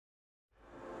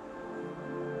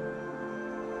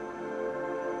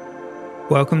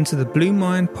Welcome to the Blue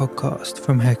Mind podcast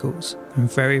from Heckles, and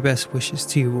very best wishes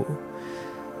to you all.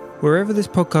 Wherever this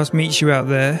podcast meets you out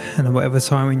there, and at whatever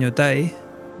time in your day,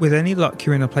 with any luck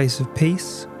you're in a place of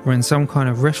peace, or in some kind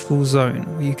of restful zone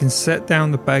where you can set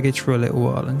down the baggage for a little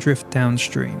while and drift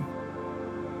downstream.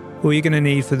 All you're going to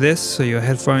need for this are your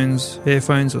headphones,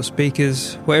 earphones or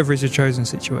speakers, whatever is your chosen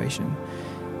situation,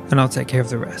 and I'll take care of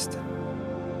the rest.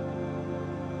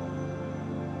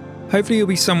 Hopefully you'll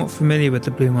be somewhat familiar with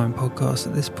the Blue Mind podcast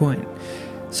at this point.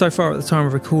 So far at the time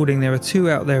of recording there are 2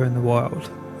 out there in the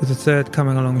wild, with a third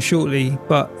coming along shortly,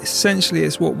 but essentially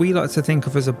it's what we like to think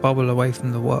of as a bubble away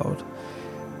from the world.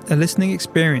 A listening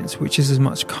experience which is as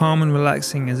much calm and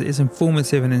relaxing as it is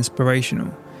informative and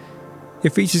inspirational.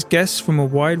 It features guests from a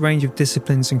wide range of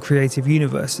disciplines and creative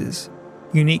universes,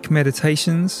 unique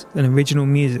meditations and original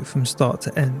music from start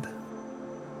to end.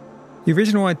 The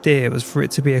original idea was for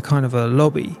it to be a kind of a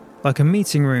lobby, like a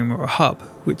meeting room or a hub,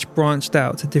 which branched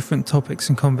out to different topics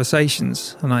and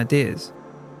conversations and ideas.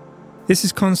 This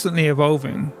is constantly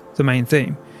evolving, the main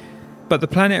theme, but the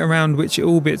planet around which it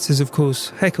orbits is of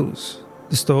course Heckles,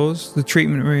 the stores, the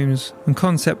treatment rooms, and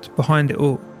concept behind it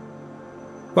all.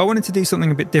 But I wanted to do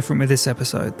something a bit different with this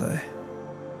episode though.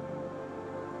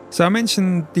 So I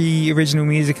mentioned the original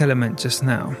music element just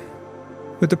now.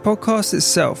 With the podcast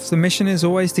itself, the mission is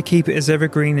always to keep it as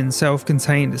evergreen and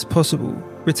self-contained as possible,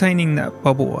 retaining that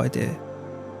bubble idea.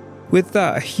 With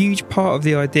that, a huge part of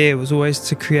the idea was always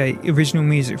to create original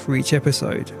music for each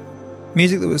episode.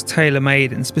 Music that was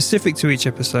tailor-made and specific to each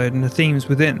episode and the themes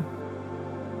within.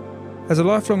 As a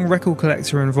lifelong record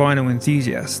collector and vinyl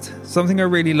enthusiast, something I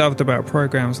really loved about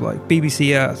programs like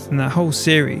BBC Earth and that whole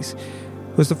series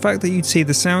was the fact that you'd see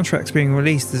the soundtracks being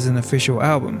released as an official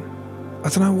album. I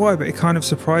don't know why, but it kind of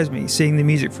surprised me seeing the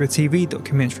music for a TV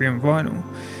documentary on vinyl.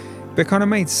 But it kind of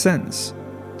made sense.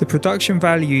 The production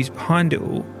values behind it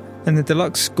all and the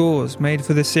deluxe scores made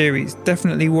for the series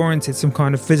definitely warranted some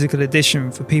kind of physical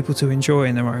edition for people to enjoy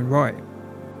in their own right.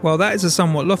 While that is a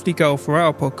somewhat lofty goal for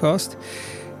our podcast,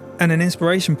 and an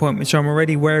inspiration point which I'm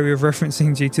already wary of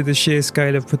referencing due to the sheer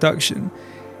scale of production,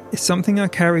 it's something I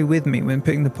carry with me when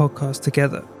putting the podcast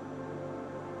together.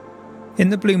 In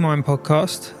the Blue Mind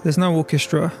podcast, there's no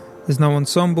orchestra, there's no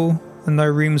ensemble, and no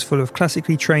rooms full of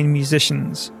classically trained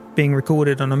musicians being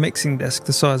recorded on a mixing desk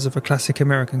the size of a classic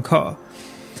American car.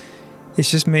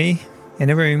 It's just me, in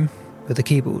a room, with a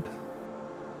keyboard.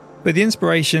 But the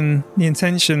inspiration, the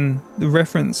intention, the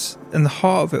reference, and the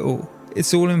heart of it all,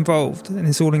 it's all involved and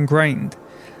it's all ingrained,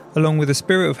 along with the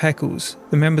spirit of Heckles,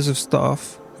 the members of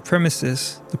staff, the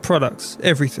premises, the products,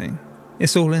 everything.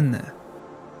 It's all in there.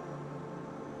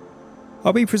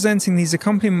 I'll be presenting these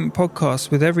accompaniment podcasts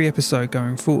with every episode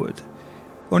going forward.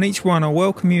 On each one I'll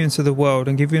welcome you into the world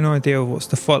and give you an idea of what's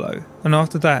to follow, and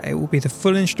after that it will be the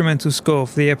full instrumental score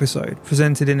for the episode,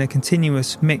 presented in a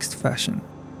continuous, mixed fashion.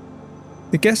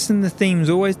 The guests and the themes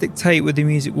always dictate where the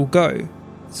music will go,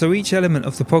 so each element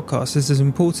of the podcast is as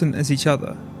important as each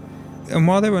other. And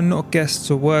while there are not guests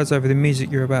or words over the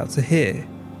music you're about to hear,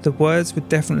 the words were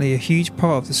definitely a huge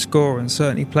part of the score and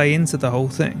certainly play into the whole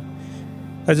thing.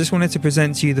 I just wanted to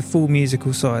present to you the full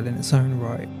musical side in its own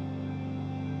right.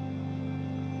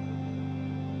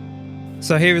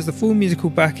 So here is the full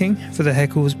musical backing for the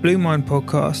Heckles Blue Mind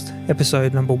podcast,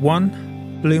 episode number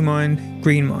 1, Blue Mind,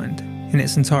 Green Mind, in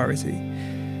its entirety.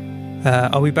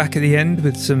 I'll be back at the end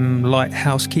with some light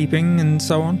housekeeping and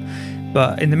so on,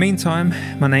 but in the meantime,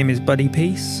 my name is Buddy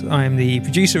Peace. I am the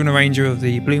producer and arranger of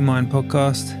the Blue Mind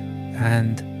podcast,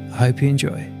 and I hope you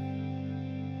enjoy.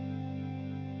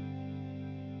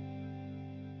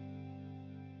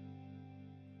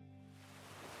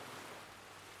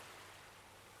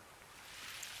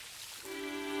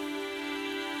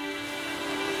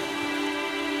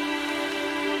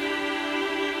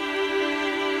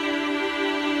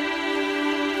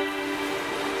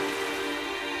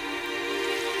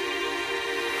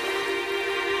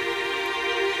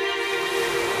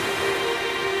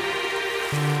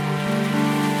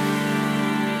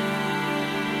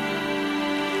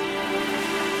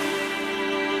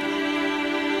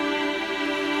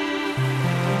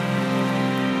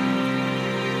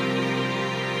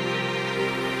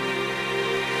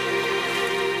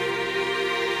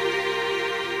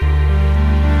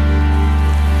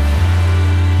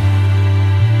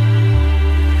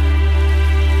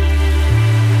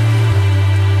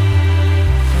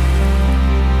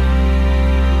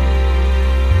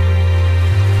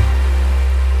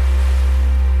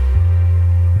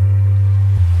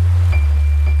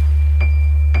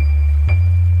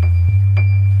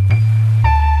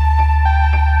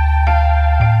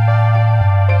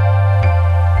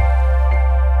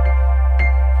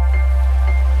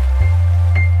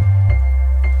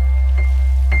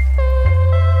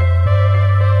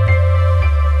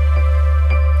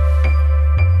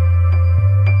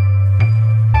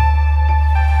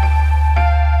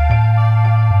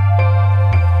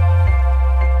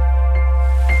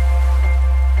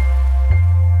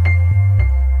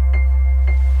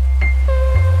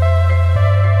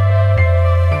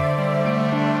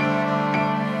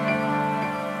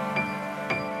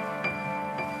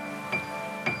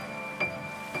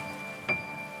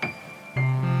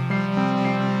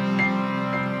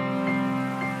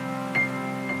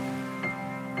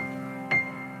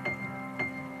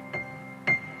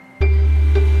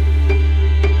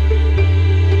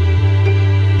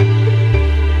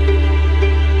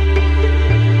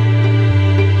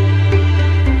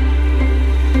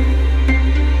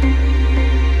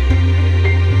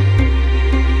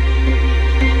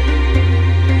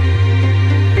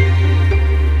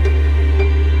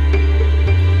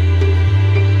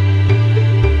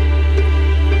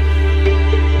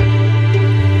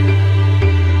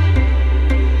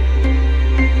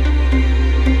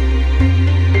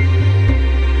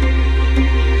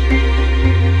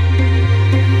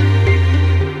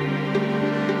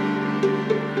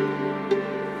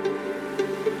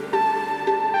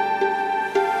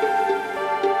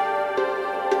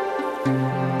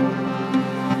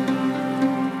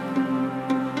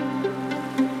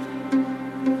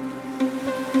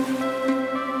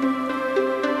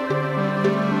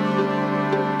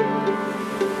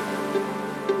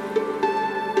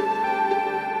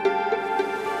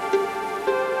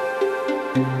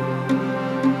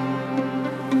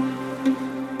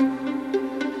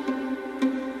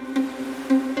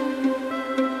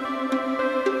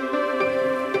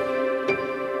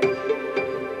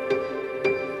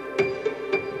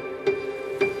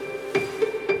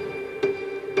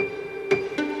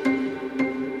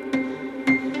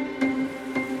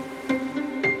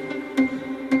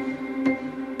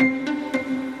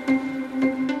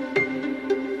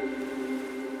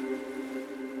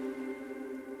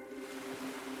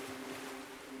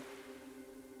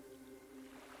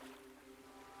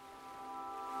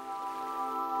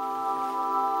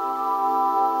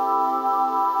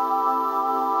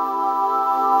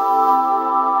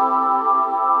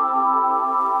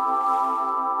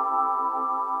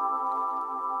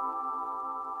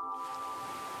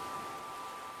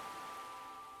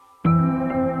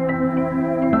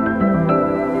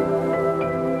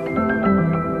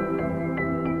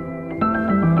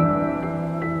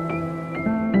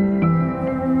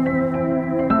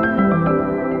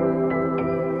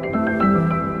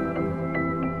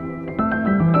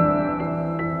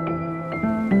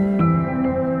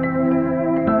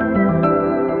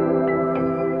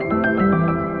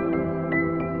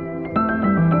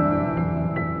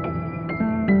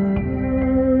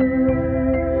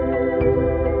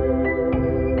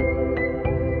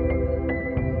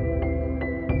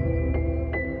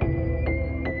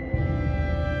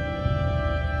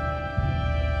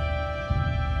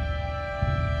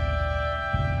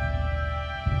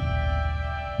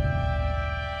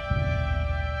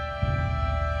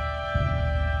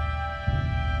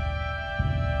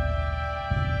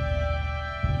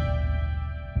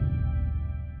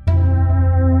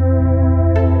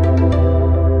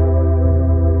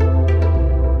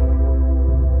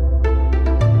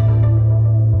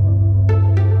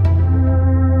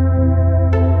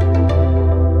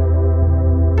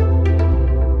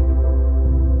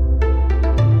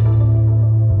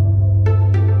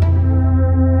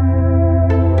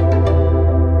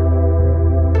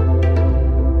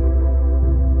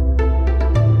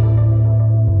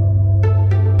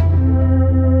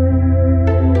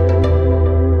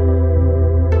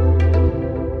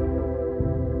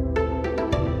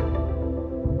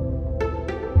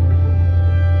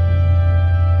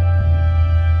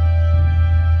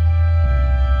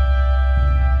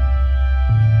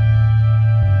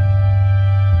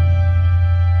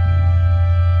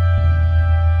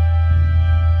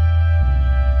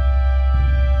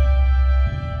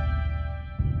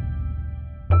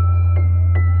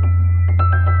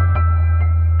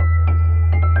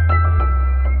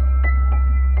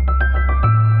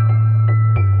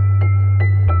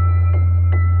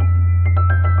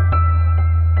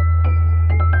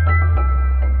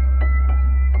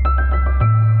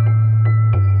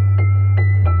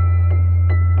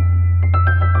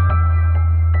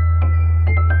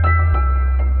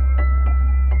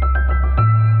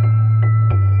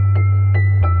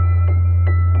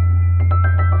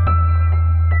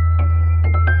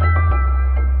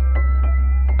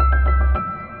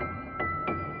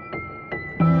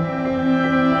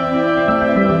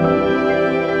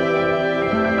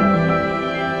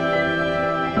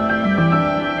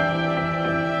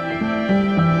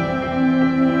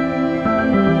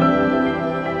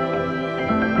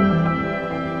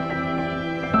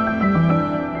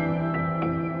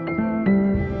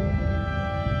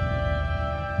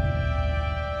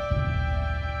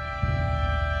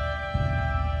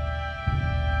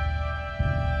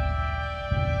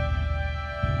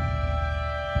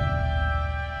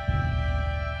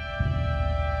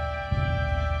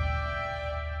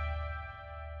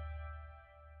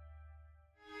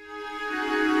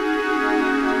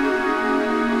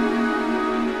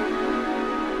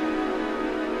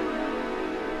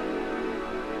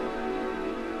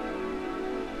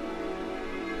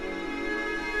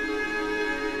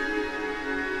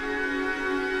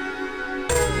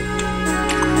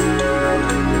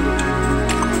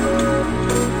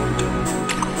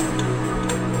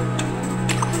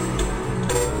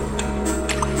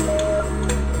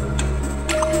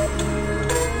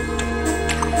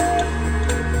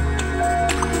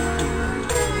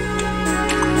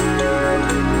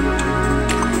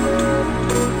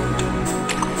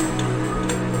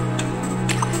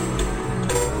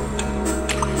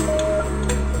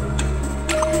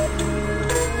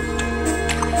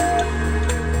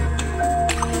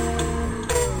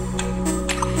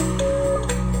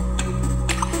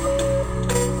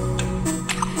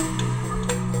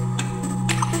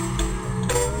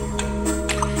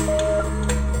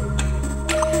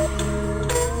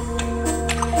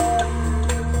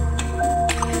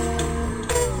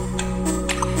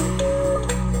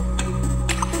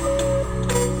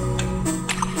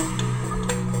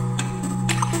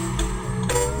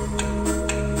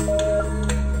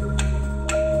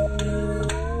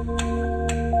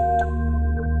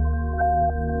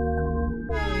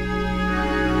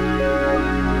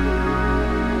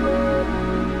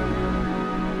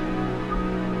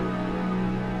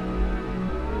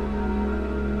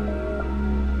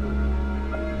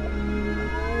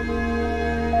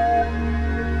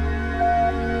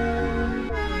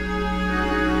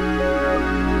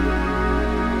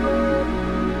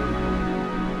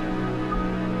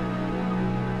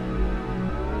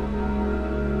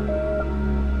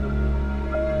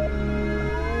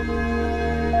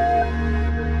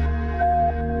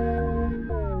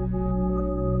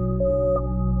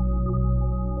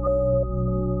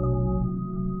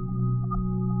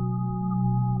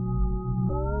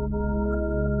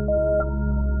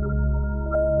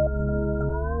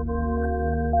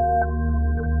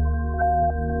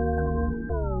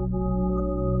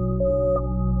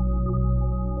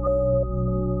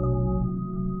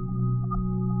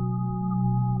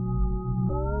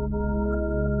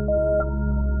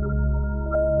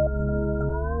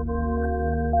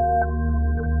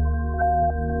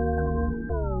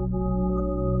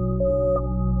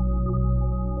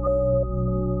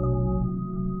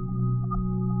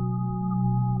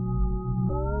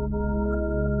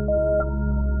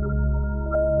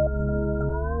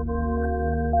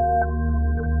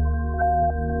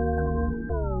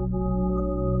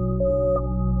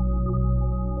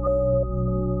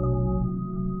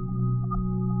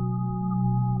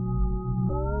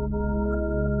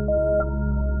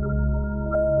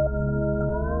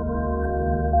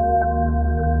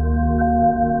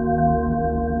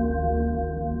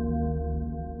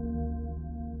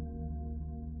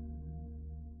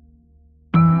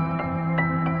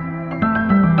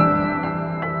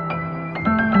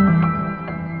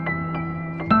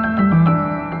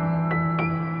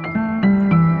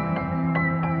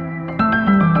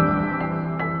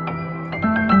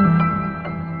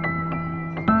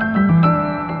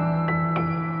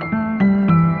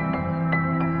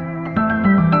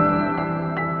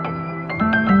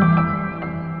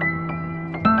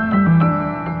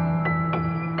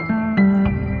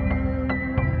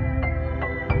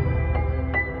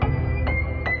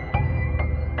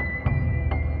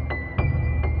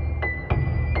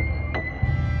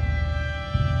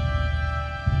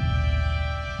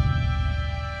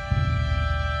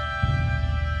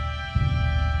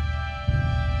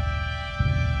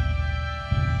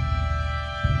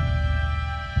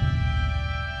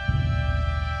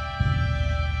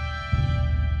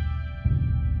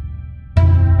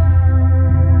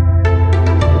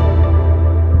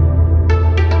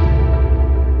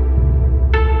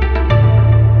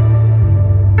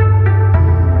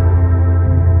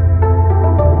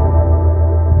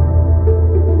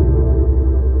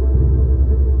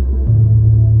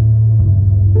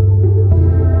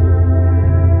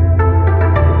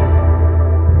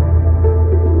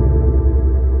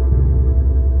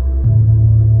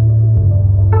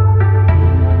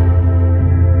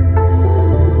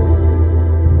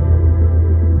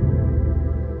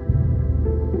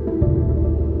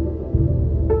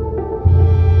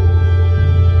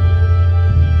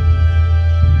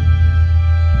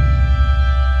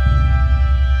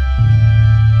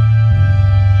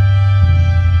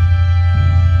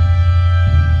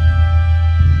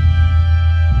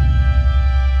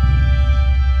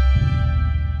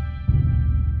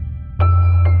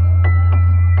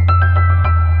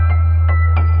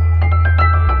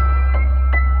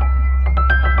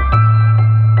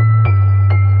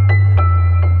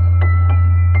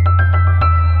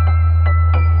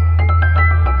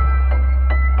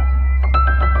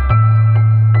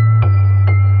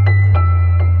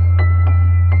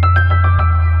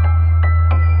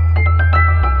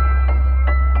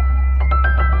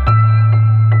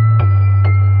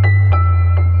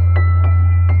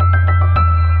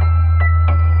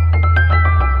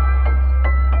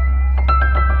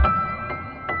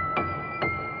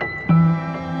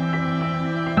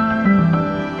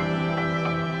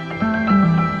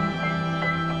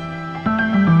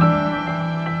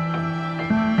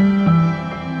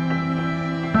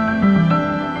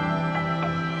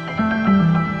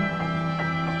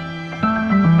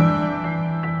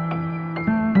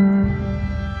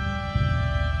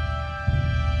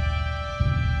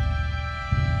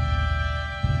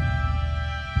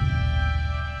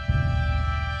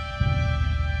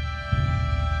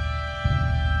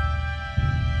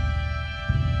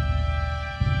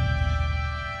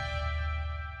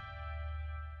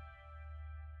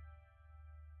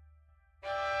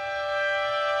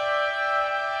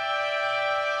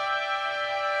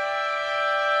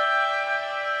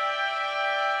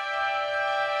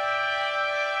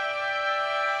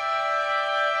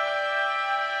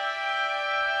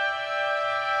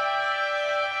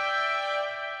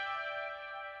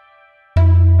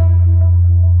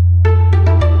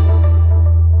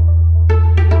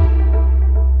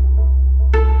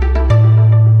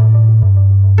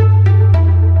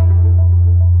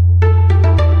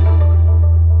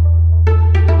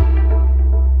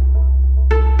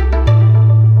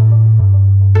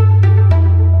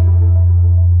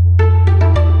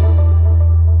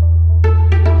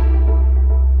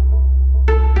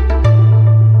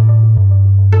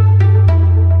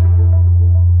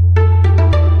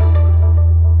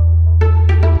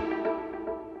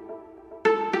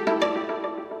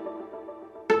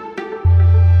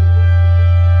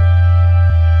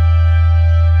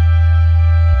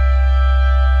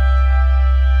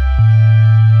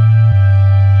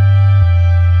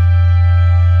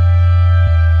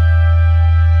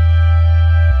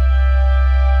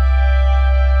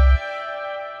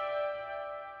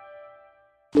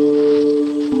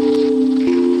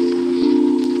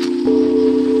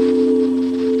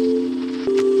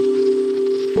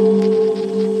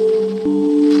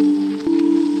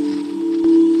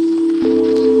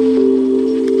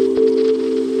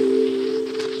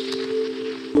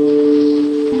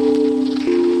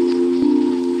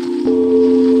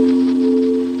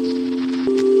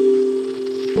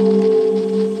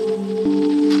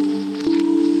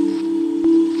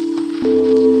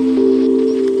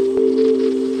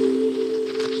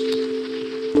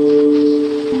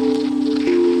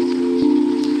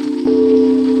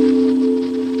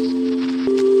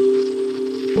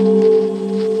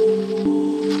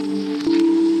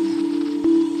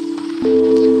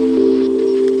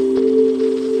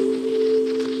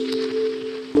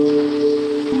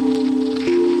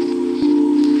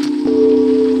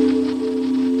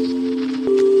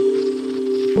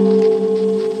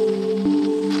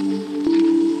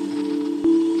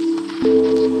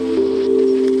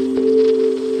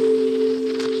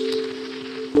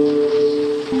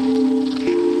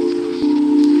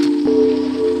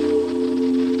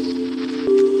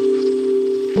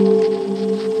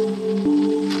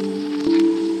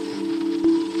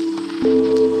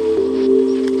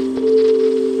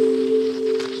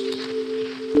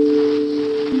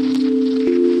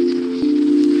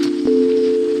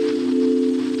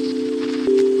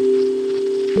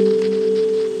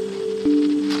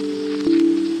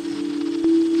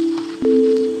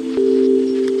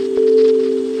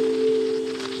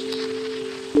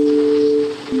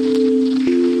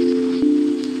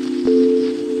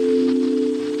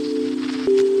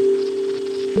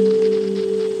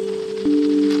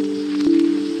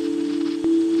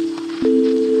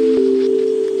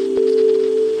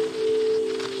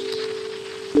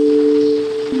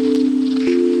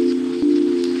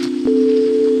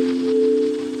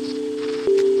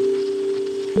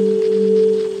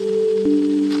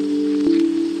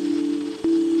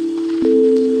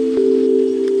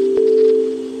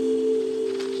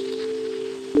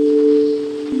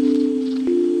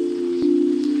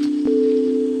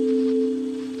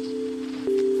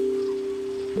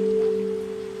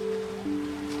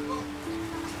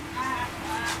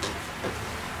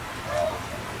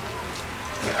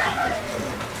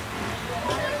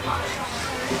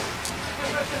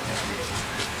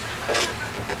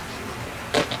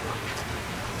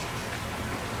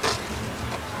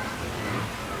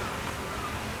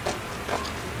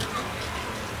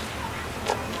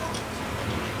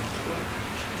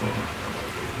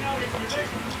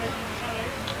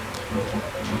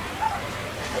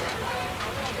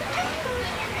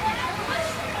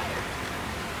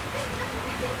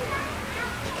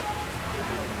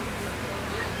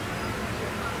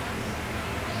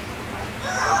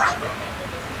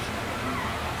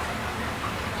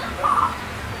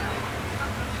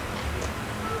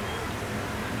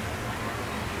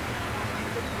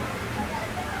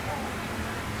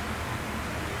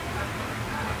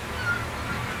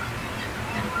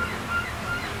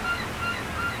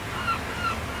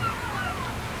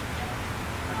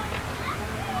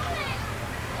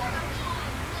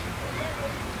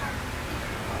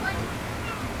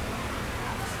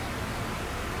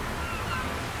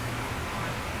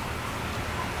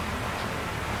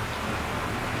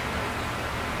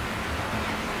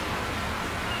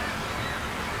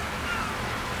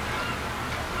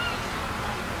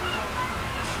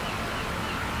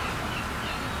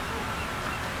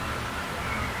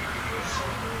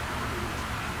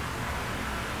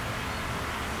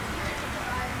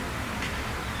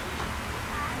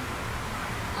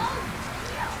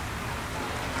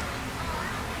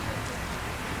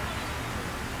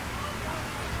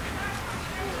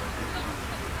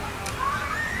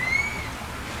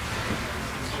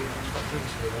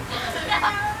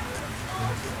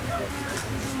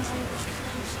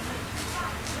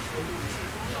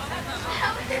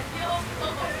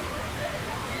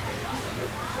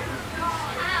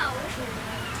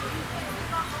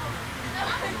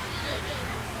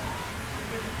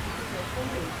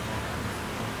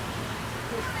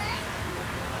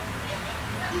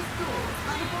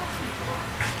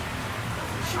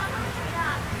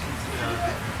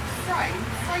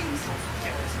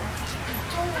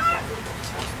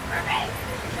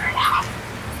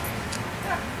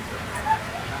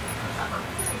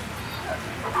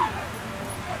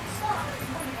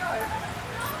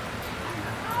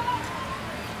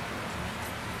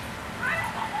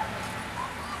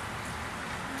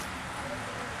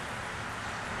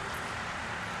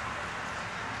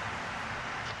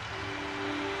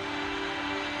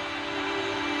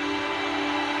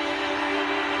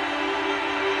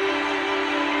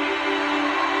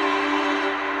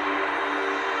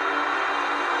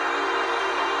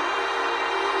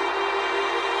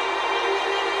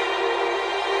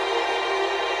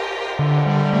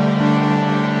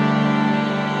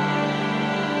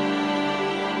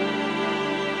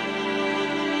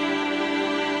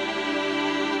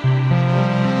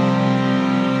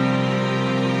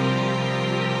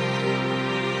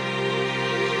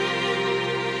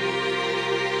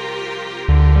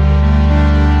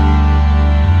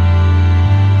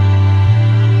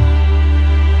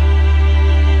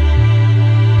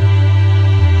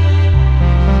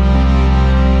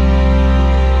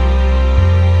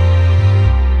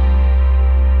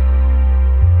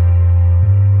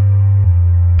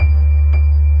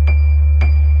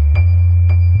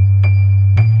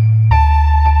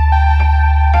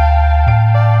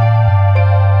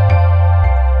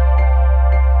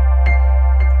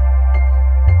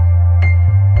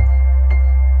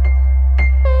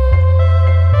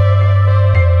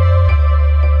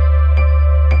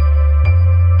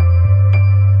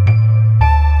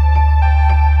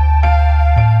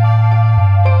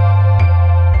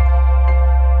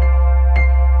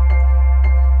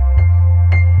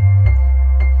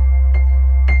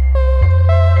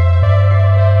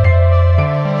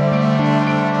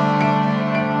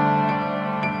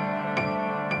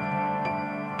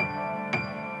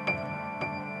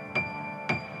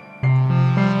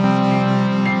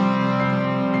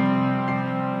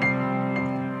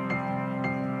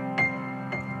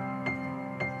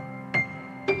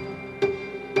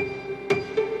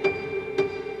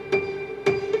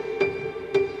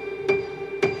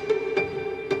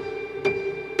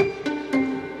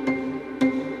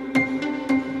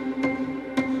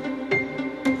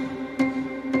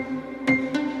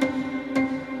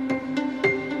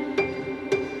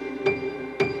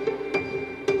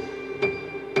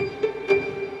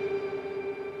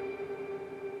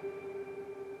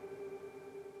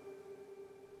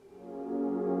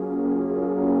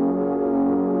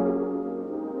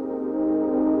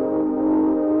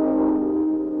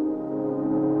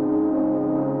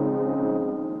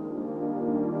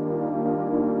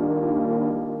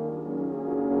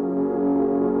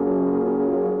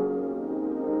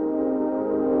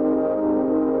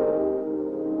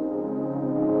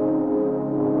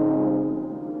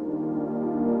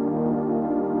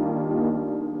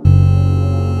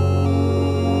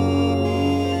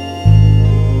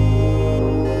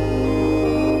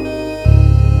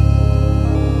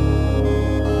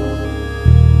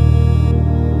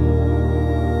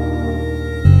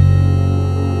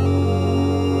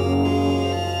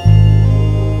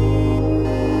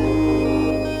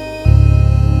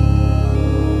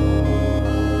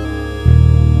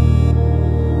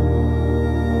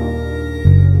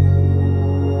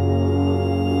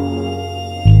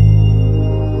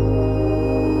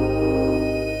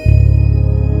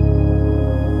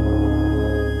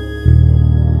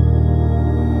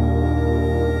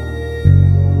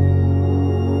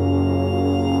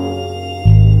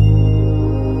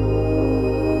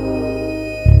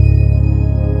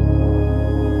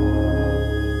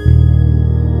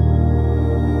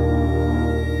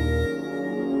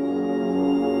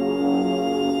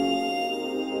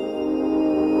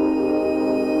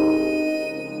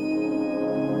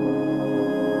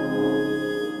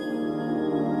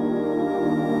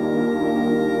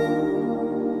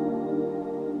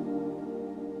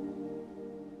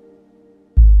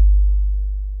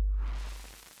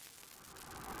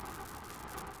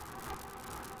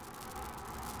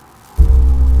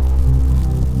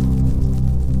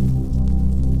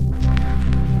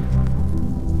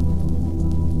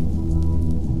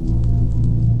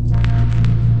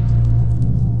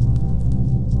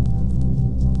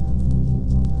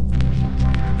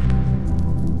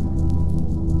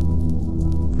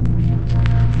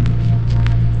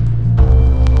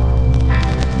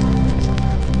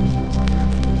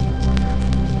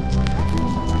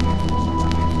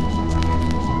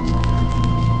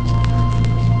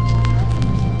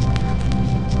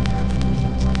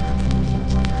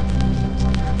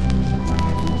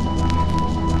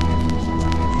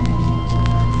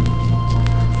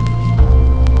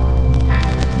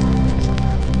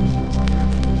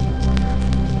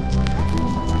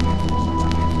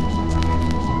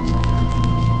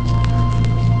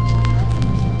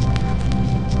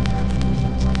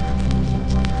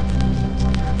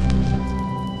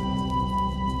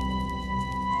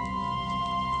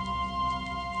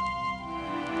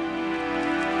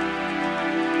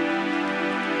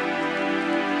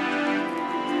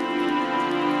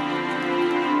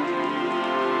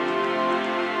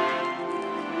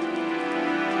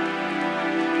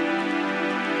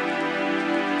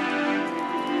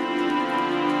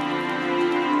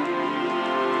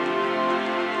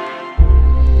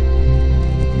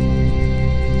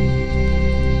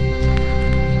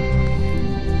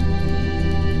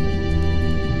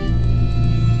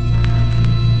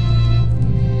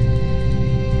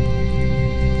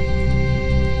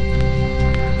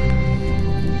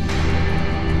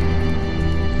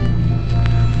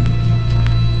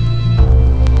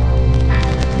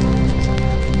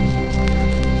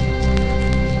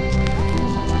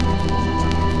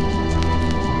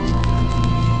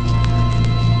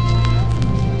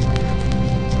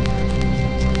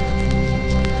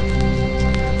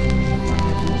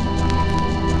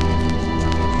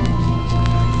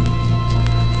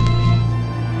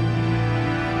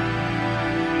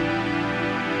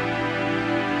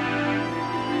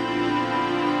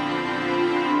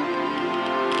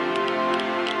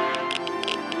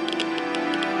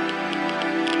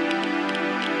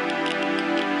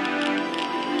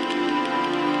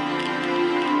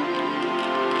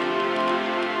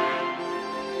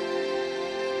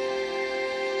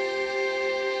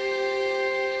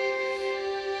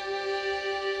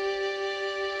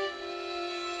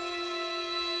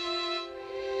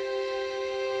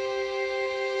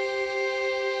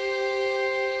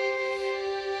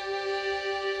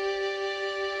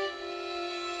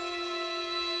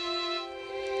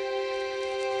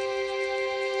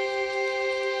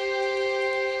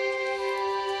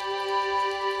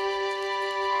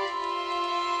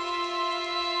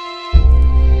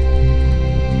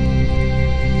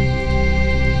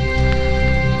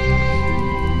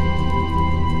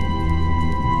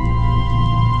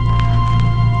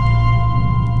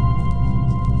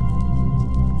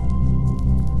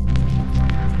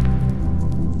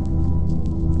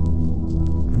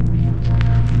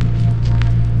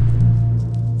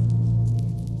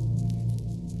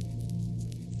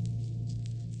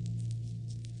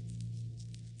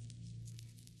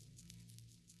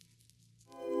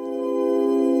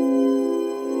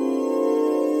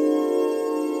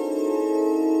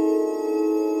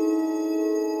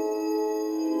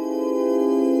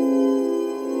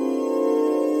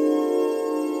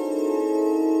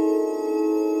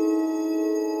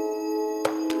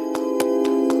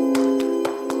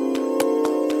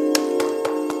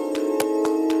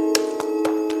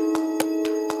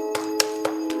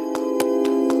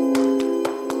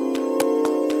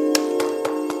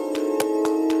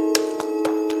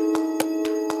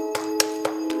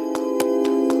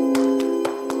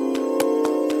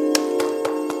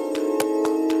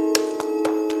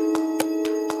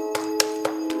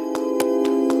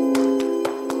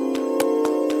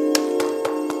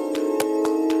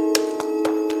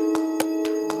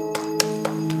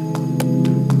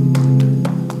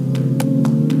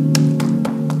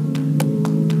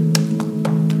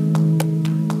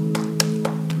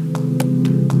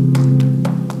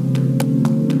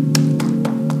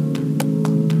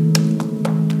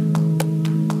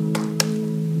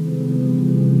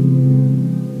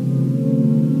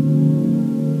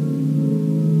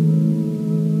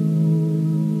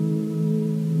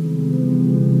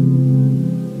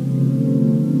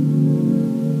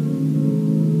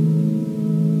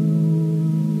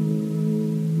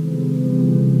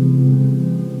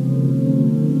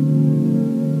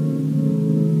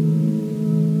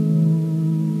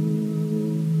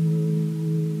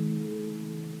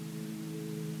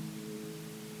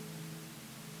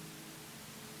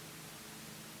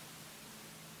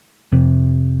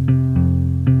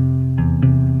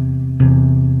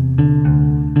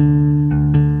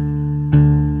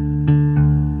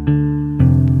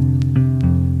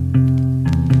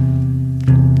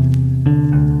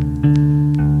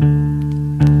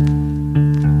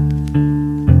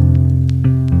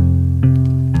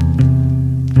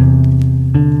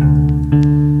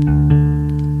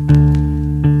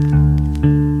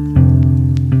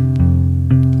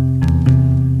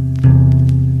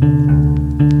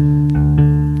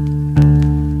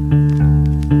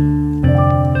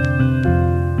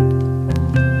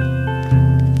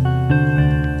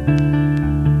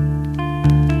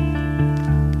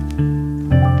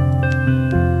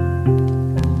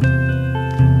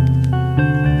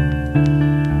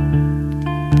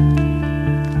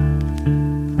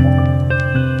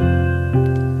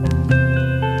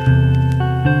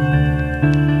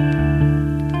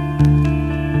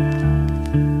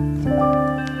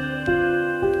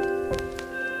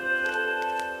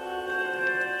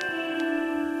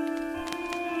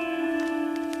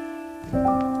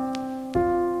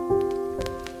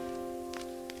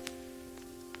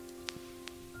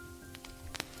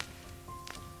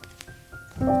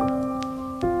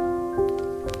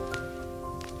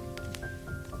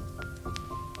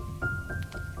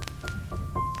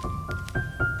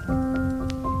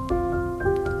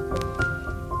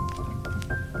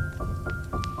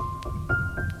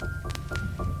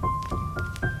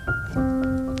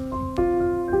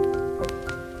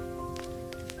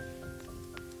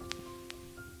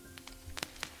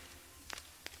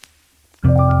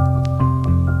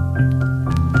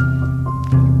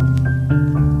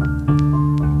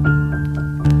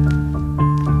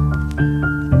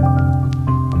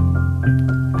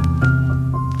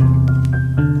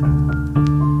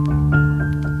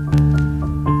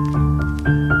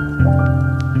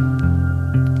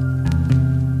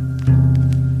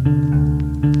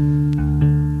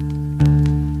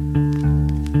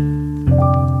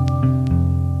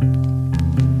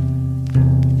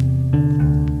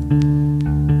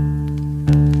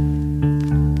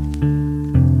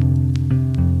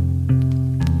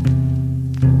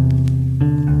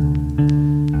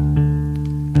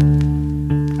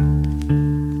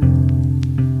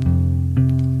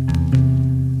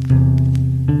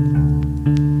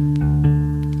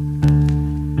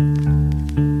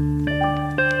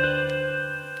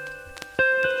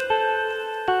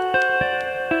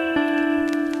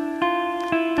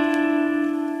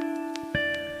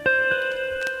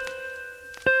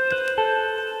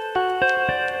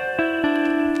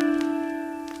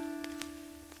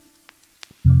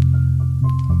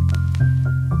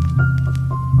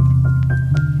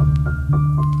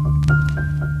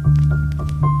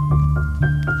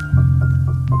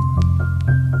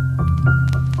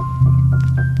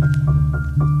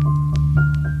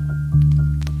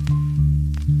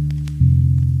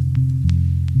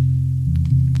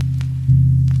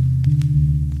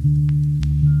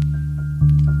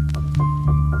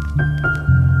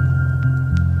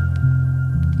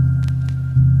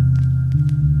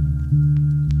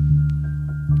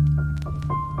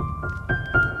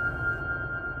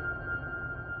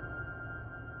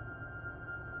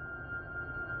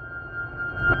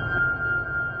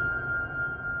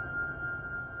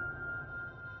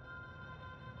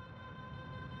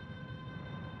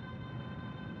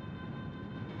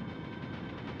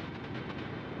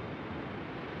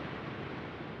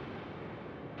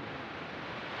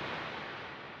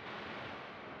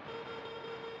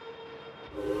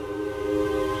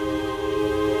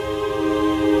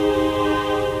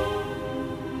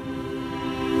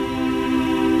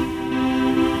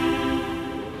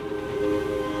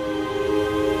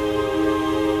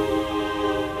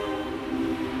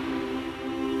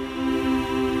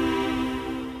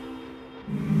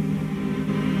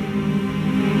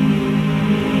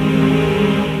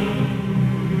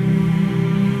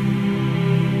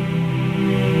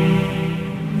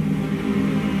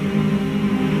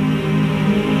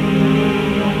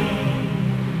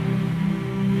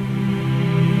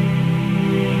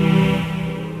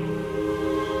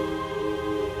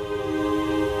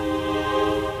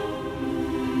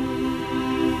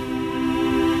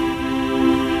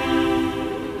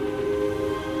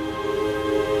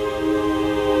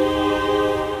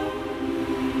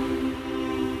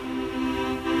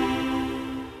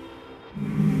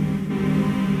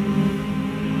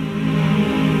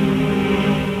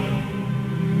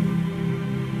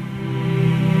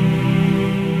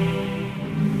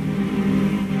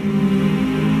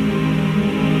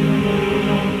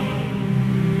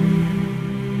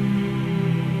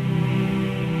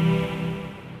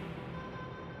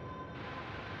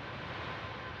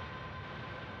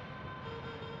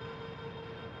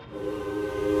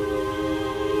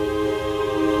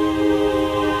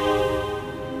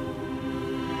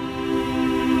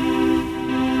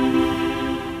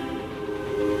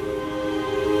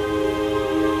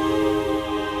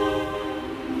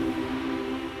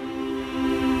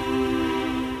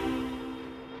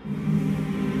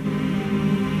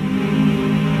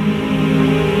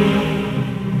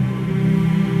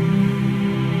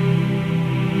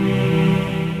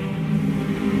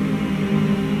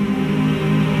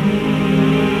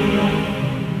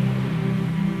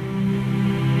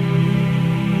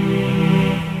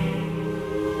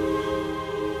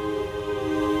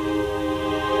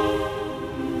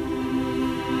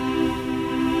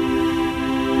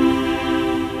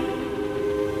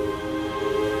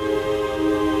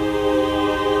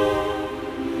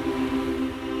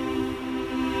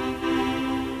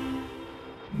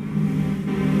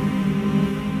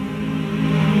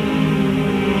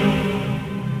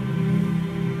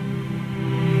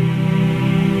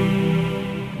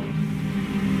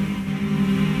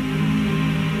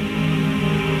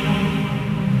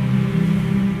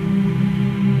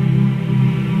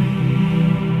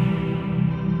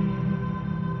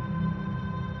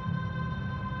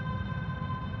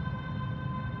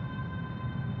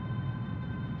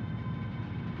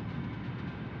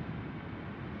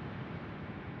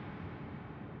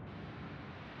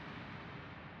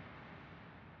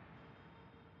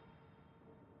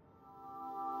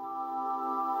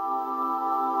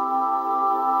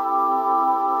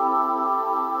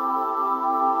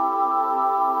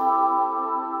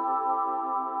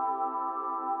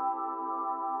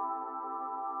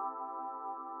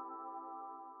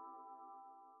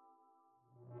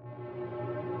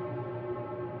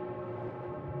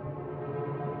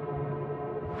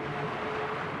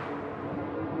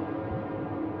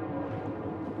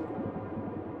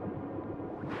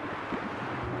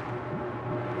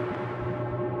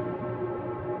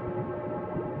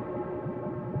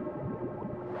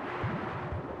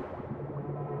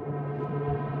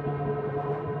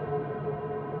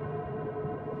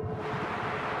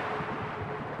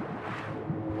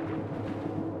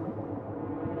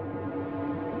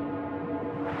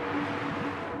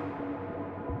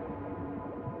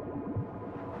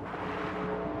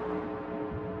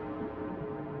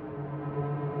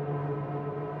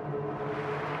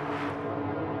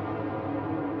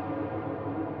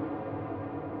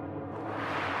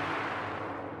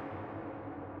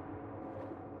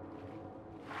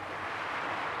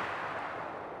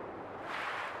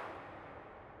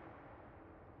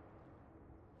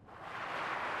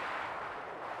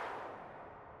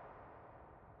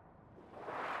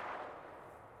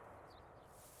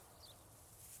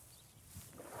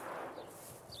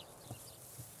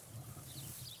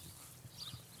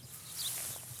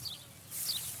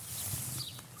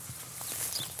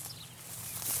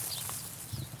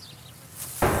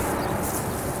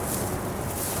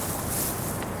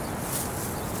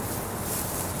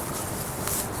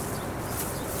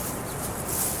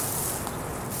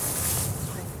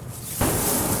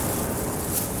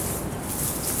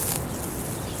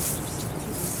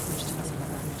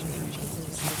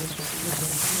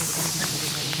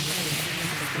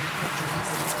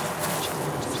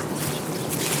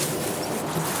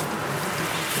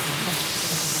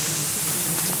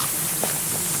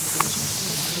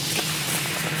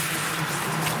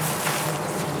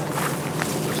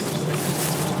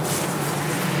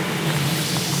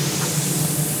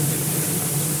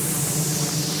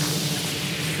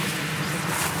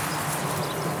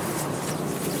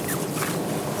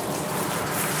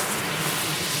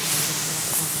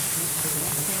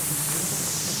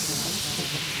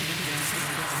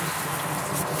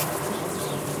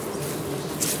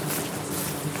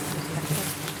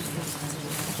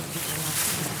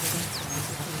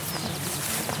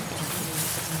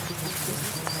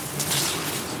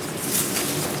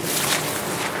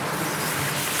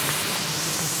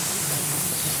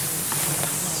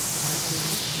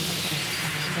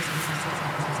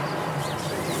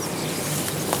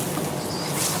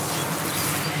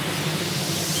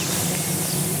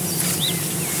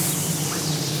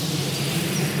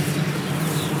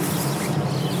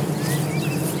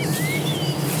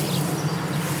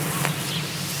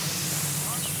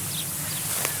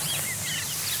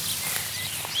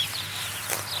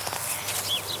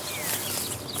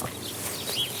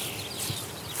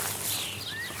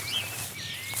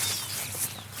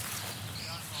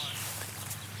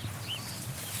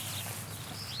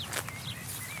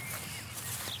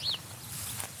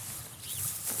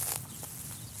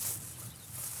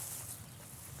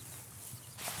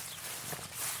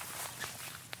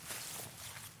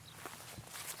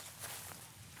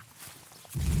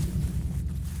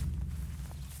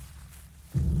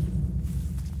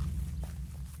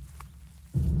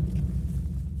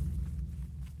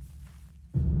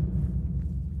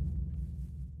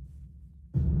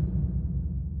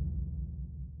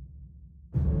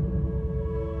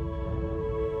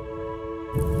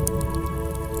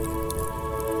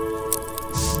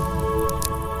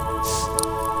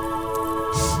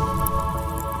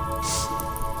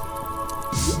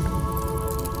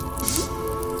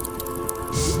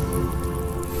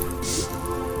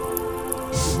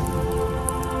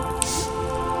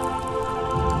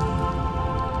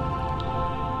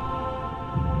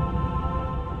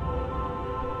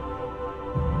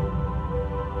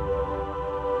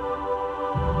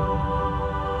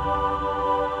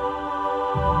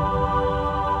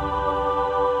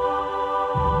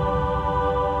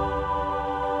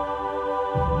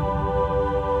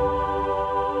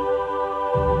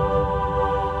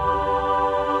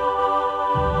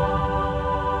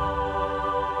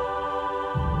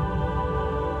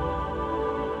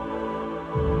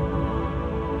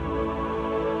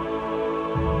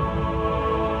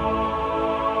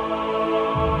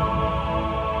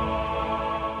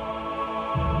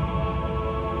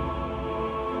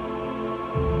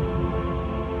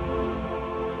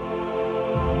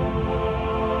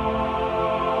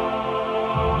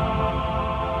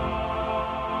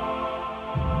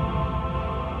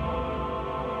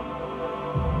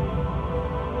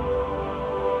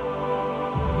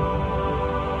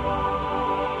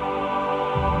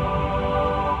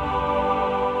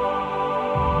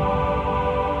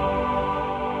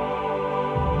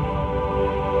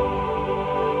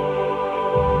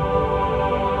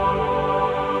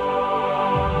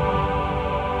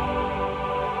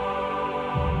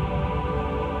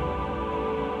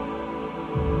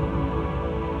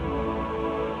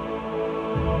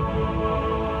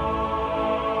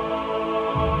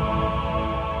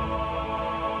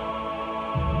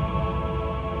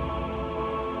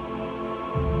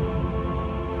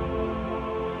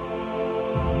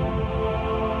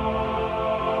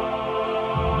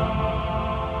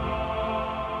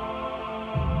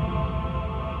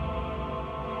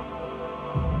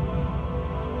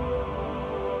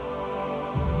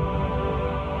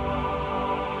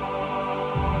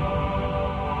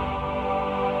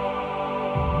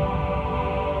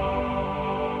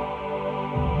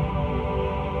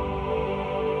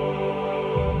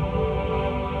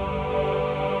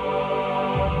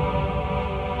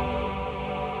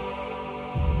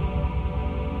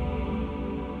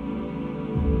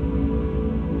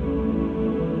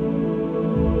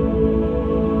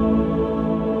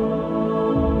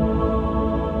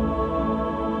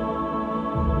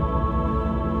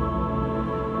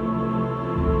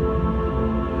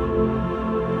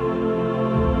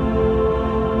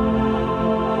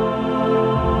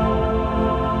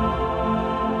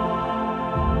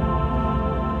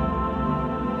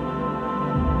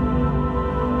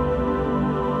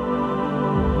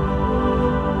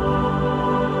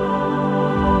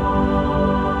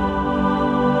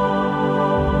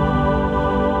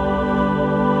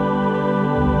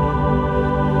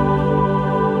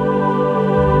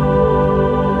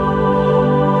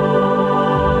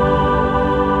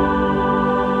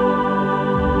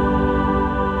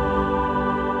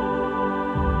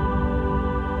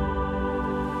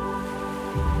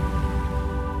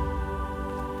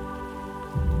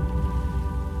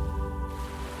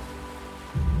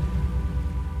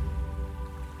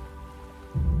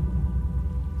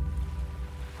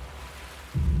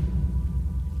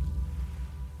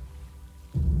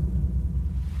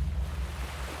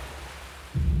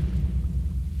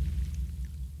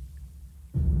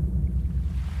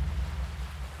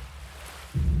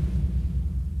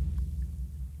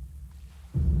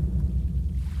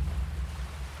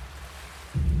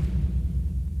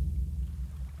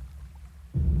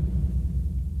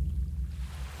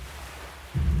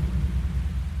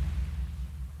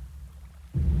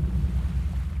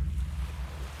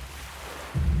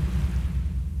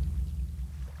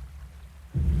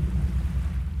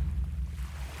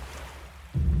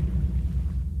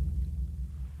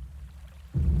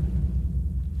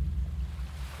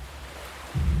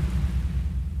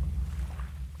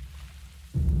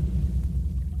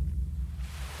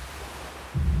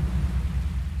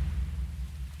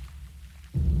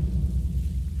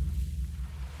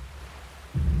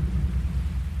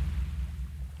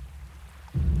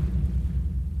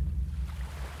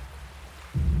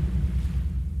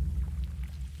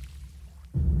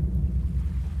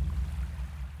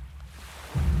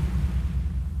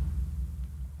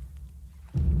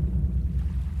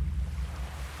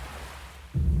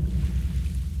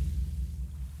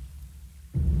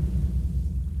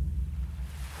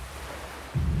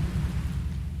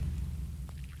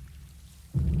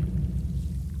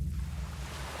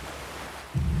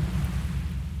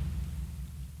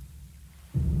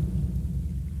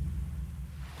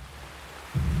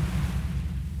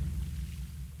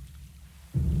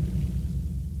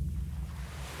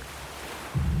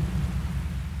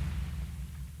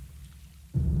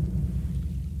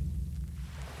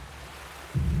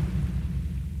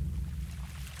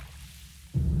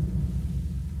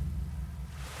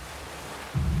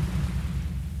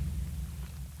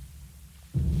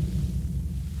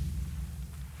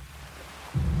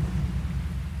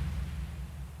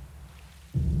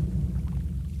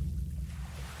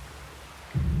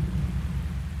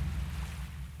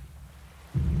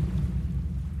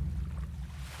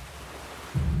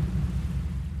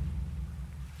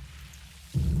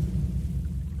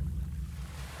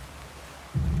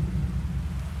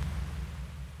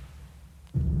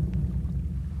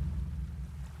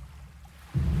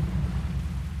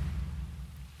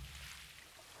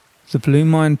 The Blue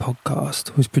Mind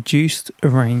podcast was produced,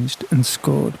 arranged and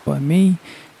scored by me,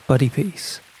 Buddy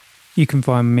Peace. You can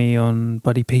find me on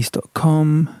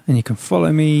buddypeace.com and you can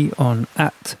follow me on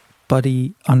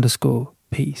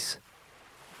 @buddy_peace.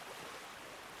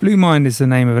 Blue Mind is the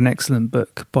name of an excellent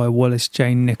book by Wallace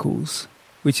J. Nichols,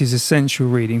 which is essential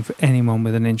reading for anyone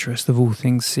with an interest of all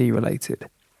things sea related.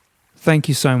 Thank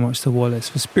you so much to Wallace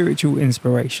for spiritual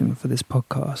inspiration for this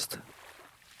podcast.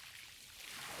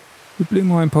 The Blue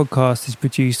Mind podcast is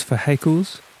produced for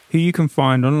Haekels, who you can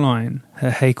find online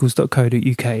at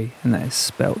haekels.co.uk, and that is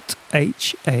spelt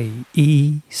Haeckels.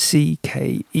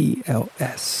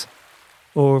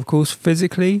 Or, of course,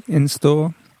 physically in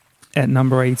store at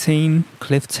number 18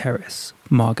 Cliff Terrace,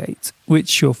 Margate,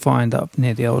 which you'll find up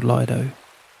near the old Lido.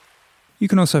 You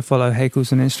can also follow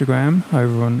Hackles on Instagram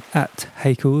over on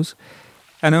 @Hackles.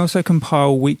 And I also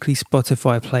compile weekly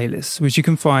Spotify playlists, which you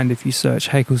can find if you search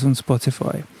Hackles on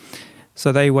Spotify.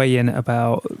 So they weigh in at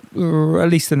about at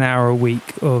least an hour a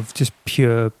week of just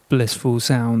pure blissful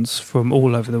sounds from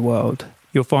all over the world.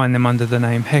 You'll find them under the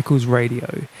name Hackles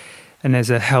Radio, and there's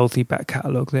a healthy back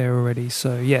catalogue there already.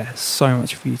 So yeah, so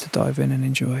much for you to dive in and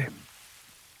enjoy.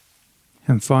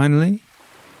 And finally,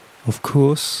 of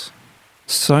course,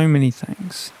 so many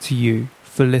thanks to you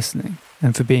for listening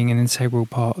and for being an integral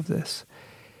part of this.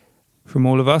 From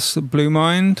all of us at Blue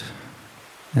Mind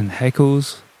and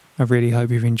Hackles, I really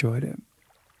hope you've enjoyed it.